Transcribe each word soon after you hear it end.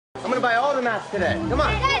to buy all the mats today. Come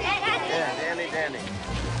on. Yeah, dandy.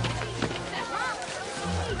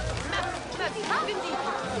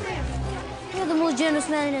 You're the most generous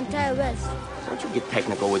man in the entire West. Don't you get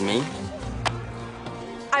technical with me.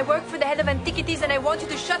 I work for the head of Antiquities and I want you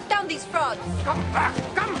to shut down these frauds. Come back!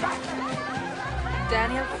 Come back!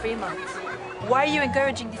 Daniel Fremont, why are you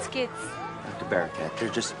encouraging these kids? Dr. Barakat, they're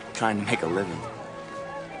just trying to make a living.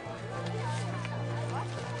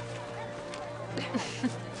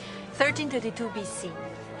 1332 BC.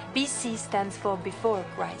 BC stands for before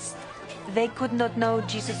Christ. They could not know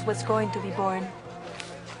Jesus was going to be born.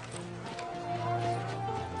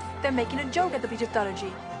 They're making a joke at of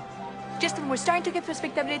Egyptology. Just when we're starting to get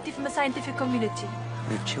respectability from the scientific community.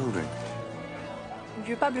 They're children.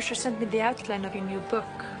 Your publisher sent me the outline of your new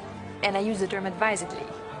book, and I use the term advisedly.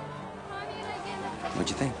 What'd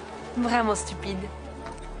you think? Vraiment stupide.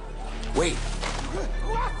 Wait.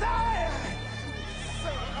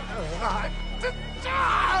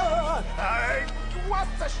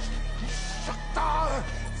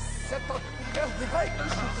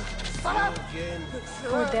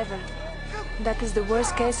 Poor devil. That is the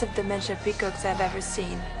worst case of dementia peacocks I've ever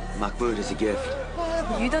seen. Mahmoud is a gift.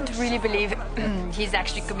 You don't really believe he's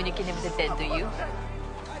actually communicating with the dead, do you?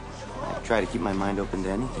 I try to keep my mind open to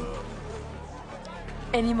anything.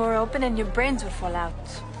 Any more open and your brains will fall out.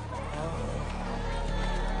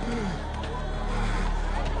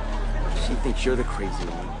 She thinks you're the crazy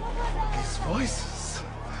one. These voices...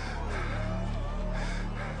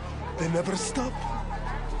 they never stop.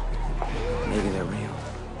 Maybe they're real.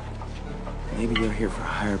 Maybe they're here for a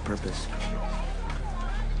higher purpose.